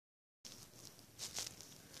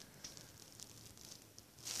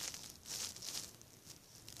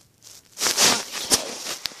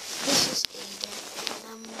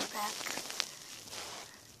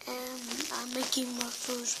making my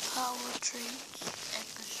first powertrain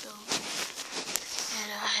episode, and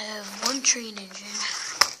I have one train engine,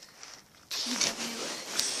 TWX,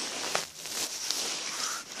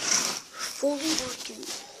 fully working,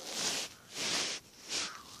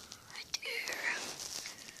 right there.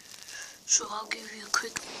 So I'll give you a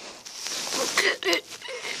quick look at it.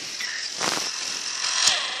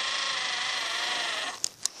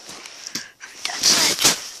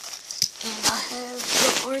 And I have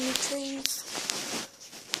the army trains.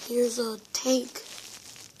 Here's a tank.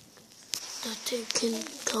 The tank can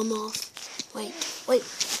come off. Wait.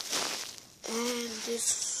 And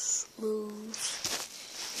this moves.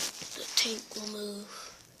 The tank will move.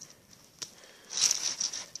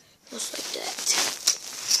 Just like that.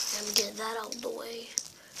 Let me get that out of the way.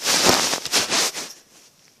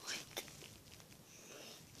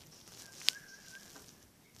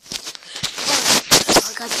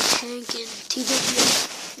 I got the tank and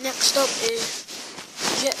TW. Next up is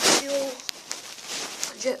jet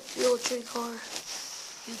fuel train car.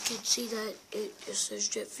 You can see that it just says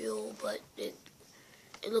jet fuel, but it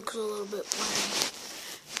looks a little bit blurry.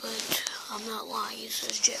 But I'm not lying, it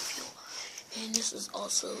says jet fuel. And this is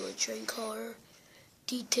also a train car,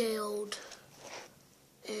 detailed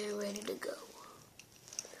and ready to go.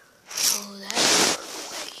 So that's out of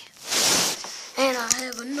the way. And I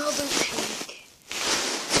have another tank.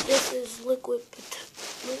 This is liquid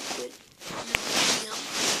uranium.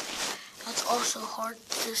 That's also hard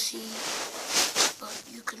to see, but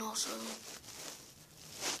you can also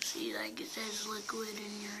see that it says liquid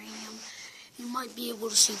and uranium. You might be able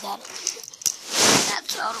to see that up here.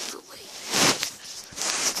 That's out of the way.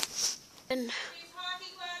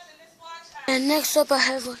 And next up I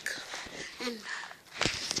have like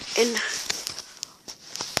an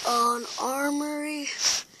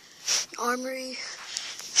armory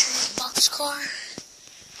boxcar,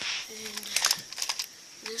 and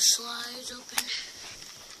this slides open,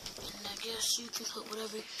 and I guess you can put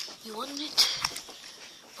whatever you want in it,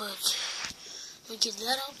 but let me get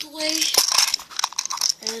that out the way.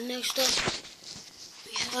 And next up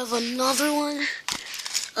we have another one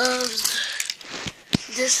of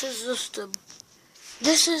this is the same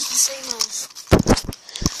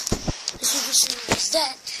as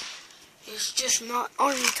that. It's just not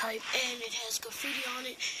army type, and it has graffiti on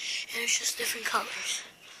it, and it's just different colors.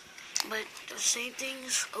 But the same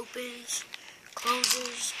things, opens,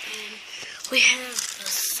 closes, and we have the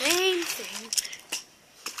same thing,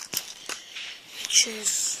 which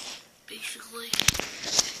is basically,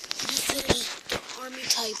 this is the army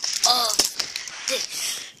type of this.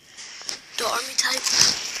 The army type,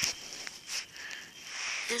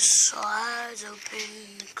 this slides open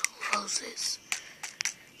and closes.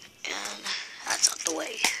 And that's out the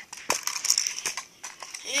way.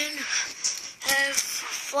 And have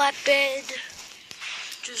flatbed,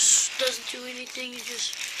 just doesn't do anything, it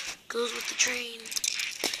just goes with the train.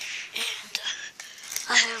 And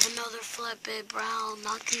I have another flatbed, brown,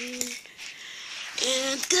 not green.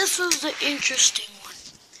 And this was the interesting one.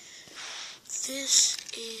 This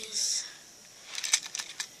is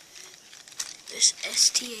this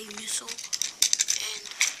STA missile, and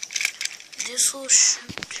this will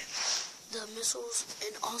shoot the missiles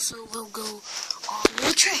and also will go on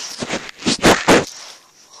the train.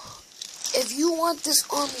 If you want this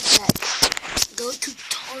army pack, go to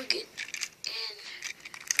Target, and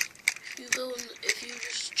if you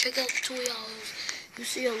just check out the toy aisles, you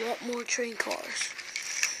see a lot more train cars.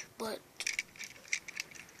 But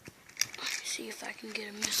let me see if I can get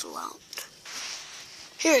a missile out.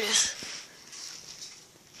 Here it is.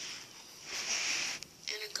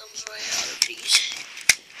 And it comes right out of these.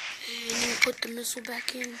 And you put the missile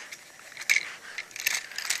back in.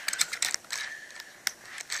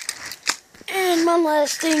 And my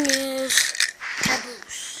last thing is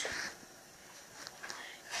caboose.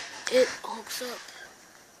 It hooks up.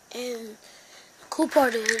 And the cool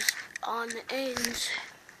part is, on the ends,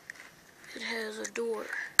 it has a door.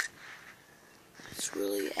 It's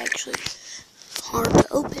really actually hard to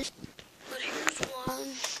open. But here's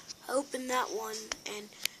one. I opened that one, and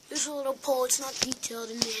there's a little pole. It's not detailed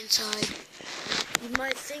in the inside. You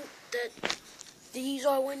might think that these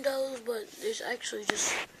are windows, but there's actually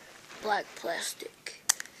just black plastic.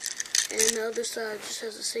 And the other side just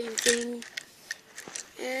has the same thing.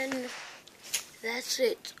 And that's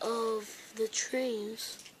it of the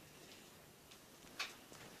trains.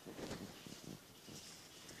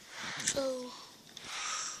 So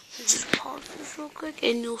just pause this real quick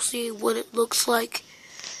and you'll see what it looks like.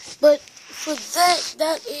 But for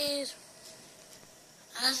that is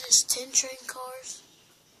this 10 train cars.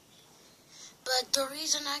 But the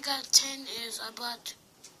reason I got 10 is I bought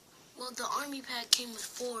Well, the army pack came with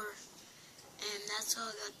 4, and that's how I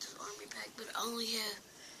got this army pack, but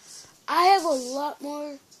I have a lot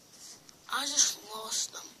more. I just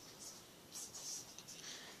lost them.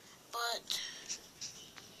 But,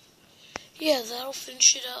 yeah, that'll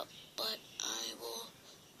finish it up, but I will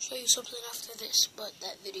show you something after this, but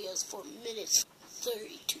that video is 4 minutes,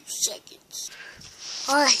 32 seconds.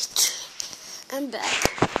 Alright, I'm back.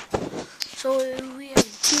 So we have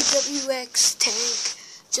TWX tank,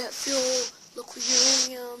 jet fuel, liquid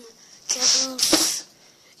uranium, caboose,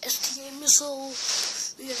 STA missile,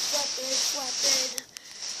 we got flatbed,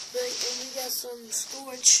 and we got some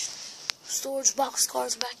storage box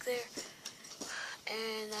cars back there,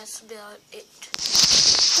 and that's about it.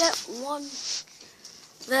 That one,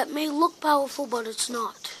 that may look powerful, but it's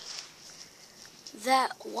not.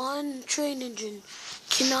 That one train engine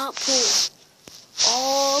cannot pull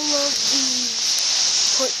all of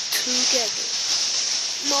these put together.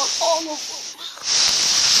 Not all of them.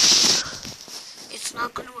 It's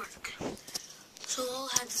not going to work. So all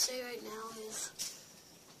I have to say right now is,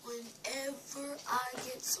 whenever I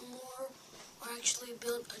get some more, or actually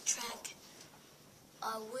build a track,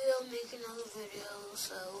 I will make another video,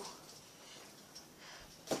 so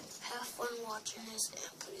have fun watching this,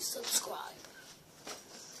 and please subscribe.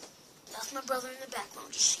 That's my brother in the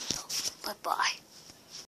background, just so you know. Bye-bye.